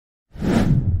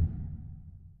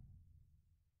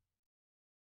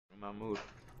my mood.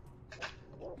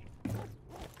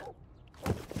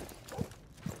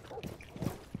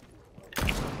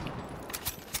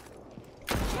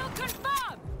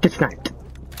 Get sniped.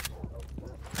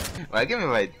 Why give me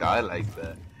my die like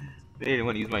that? They didn't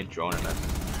want to use my drone and that.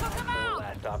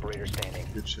 Last operator standing.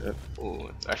 Good shit. Oh,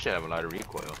 I should have a lot of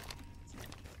recoil.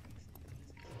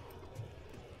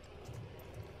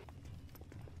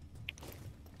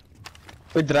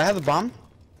 Wait, did I have the bomb?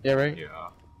 Yeah, right? Yeah.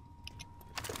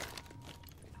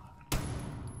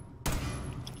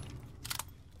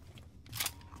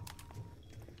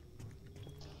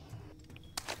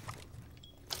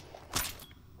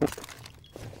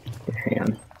 Hang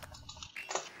on.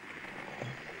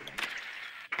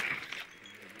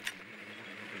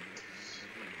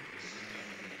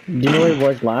 Do you know where he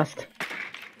was last?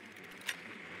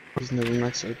 He's in the room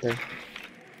next right there.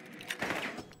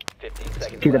 15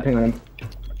 seconds Keep that left. ping on him.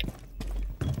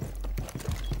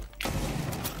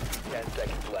 10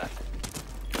 seconds left.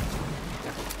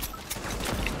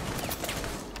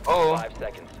 Oh. 5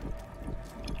 seconds.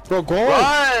 Bro, go on!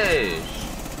 Right.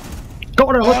 Go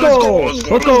on, let's go!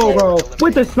 Let's go, bro!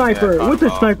 With the sniper! Yeah, With the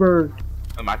calm sniper!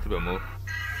 I'm active a move.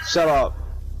 Shut up.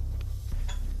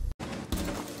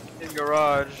 In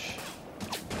garage.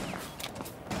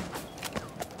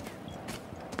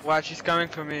 Watch, he's coming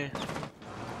for me.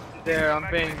 There, I'm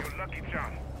ping.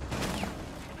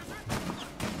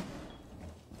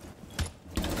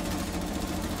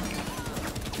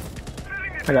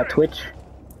 I got Twitch.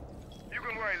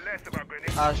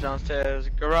 Ash downstairs.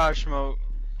 Garage smoke.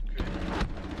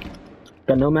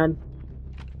 Got Nomad.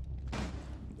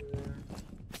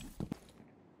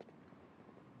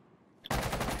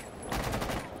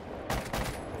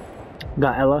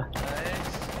 Got Ella.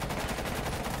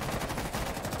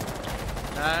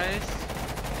 Nice.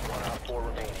 1 out 4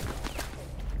 remaining.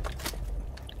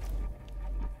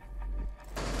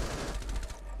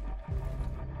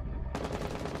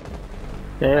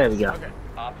 There we go.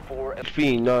 Op 4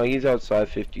 HP, no, he's outside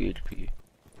 50 HP.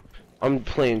 I'm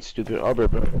playing stupid. I'll be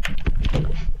right back.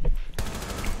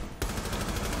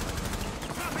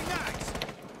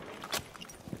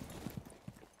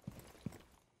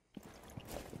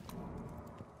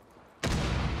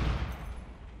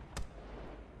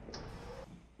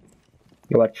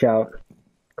 You watch out,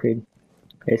 Creed.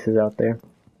 Ace is out there.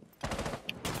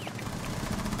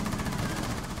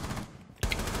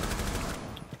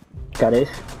 Got Ace.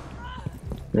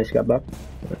 Nice, got Buck.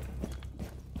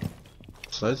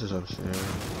 Slides is upstairs.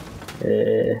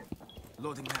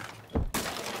 Loading now.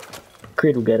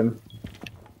 Creed will get him.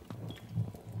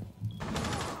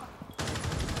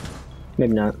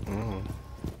 Maybe not.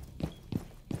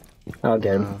 I'll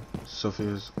get him.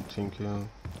 Sophia's team kill.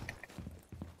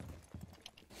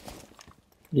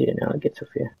 Yeah, now I'll get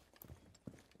Sophia.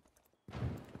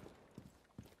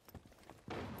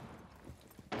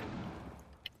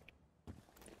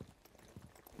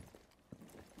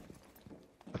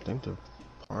 I think they're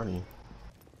partying.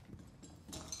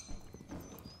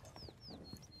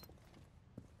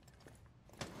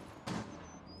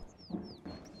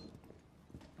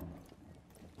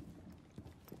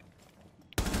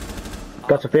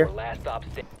 Got Sophia. Last stop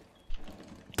standing.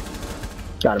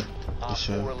 Got him. Op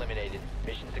shit. 4 eliminated.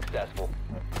 Mission successful.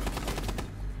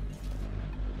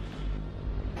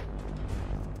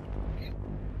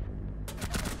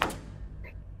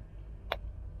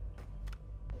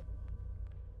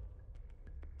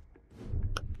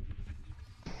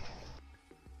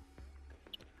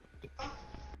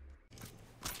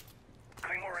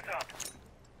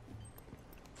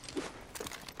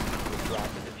 Drop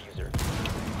the diffuser.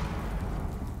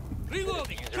 Reload!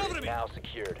 The diffuser Cover is me! now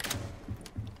secured.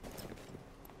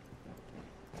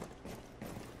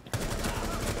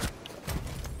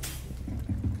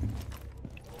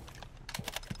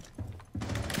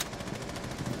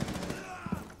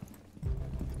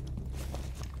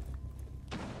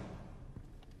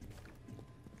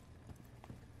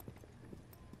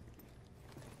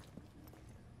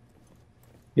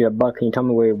 Yeah, Buck, can you tell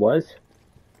me where he was?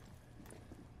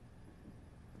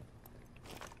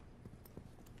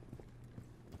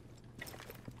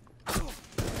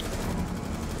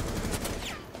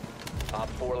 Op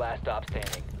 4 last stop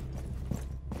standing.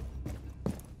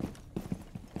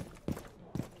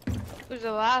 Who's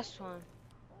the last one?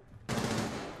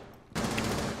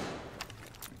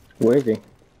 Where is he?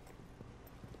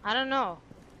 I don't know.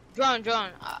 Drone.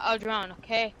 I'll drone,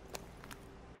 okay?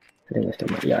 I think I still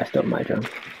might. Yeah, I still might drone.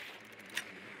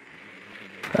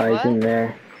 He's What? in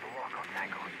there.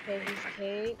 Okay, he's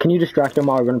Kate. Can you distract him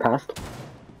while we're running past?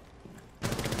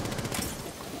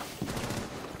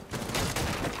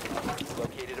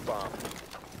 Located a bomb.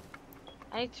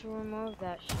 I need to remove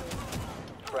that shit.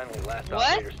 Friendly, last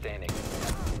What? operator standing.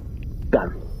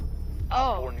 Done.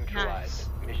 Oh, Four neutralized.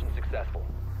 nice. Mission successful.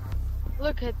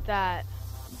 Look at that.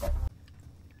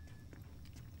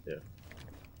 Yeah.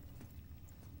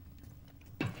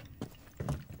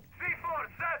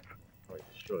 Oh, he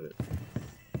destroyed it.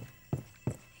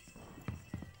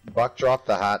 Buck dropped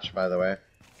the hatch, by the way.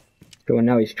 So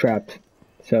now he's trapped.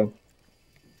 So.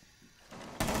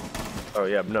 Oh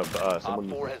yeah, no, Op someone.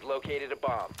 4 has located a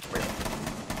bomb.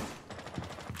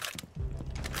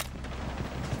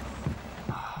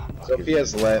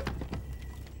 Sophia's lit.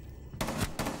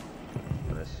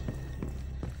 Nice.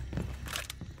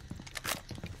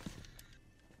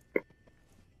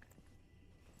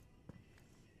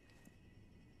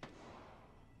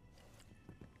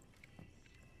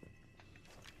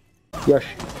 Yes.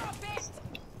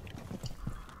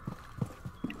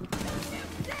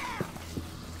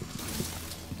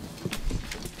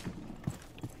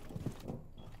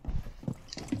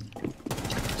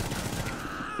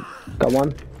 Got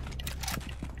one.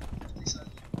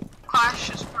 Clash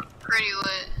is pretty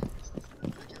lit.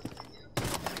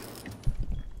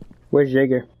 Where's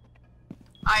Jaeger?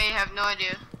 I have no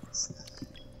idea.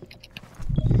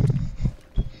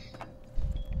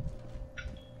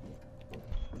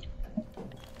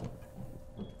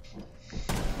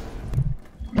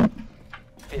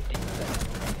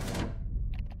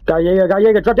 Got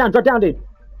Jaeger, drop down, dude.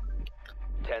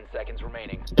 10 seconds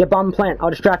remaining. Get bomb and plant, I'll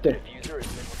distract her. Diffuser has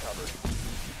been recovered.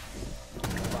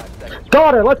 5 seconds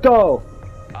Got her, let's go!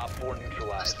 remaining. Op 4 neutralized.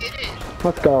 Let's get it.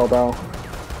 Let's go, bro.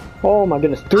 Oh my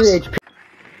goodness, 3 HP.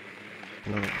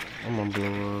 No, I'm gonna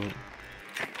blow up.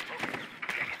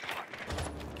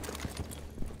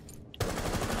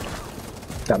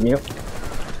 Got mute.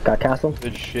 Got castle.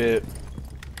 Good shit.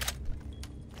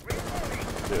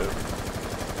 Yeah.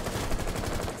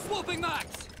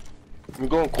 I'm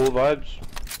going cool vibes.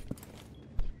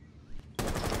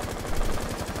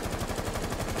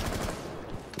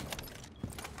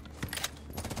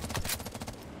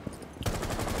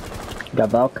 Got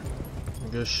Valk.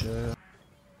 Good shit.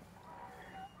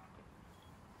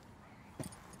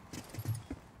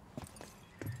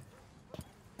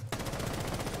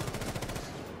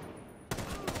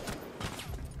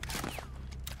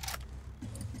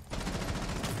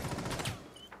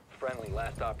 Friendly,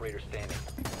 last operator standing.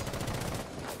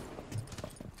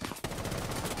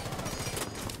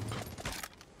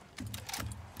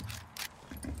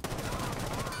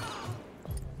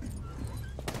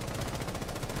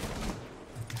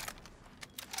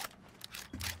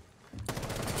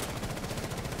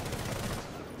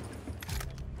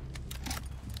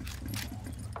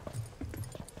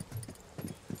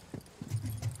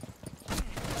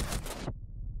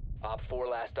 Op 4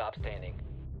 last stop standing.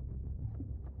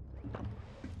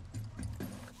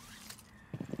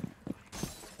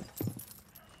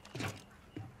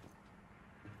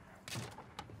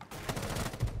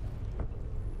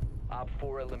 Op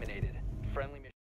 4 eliminated. Friendly mission.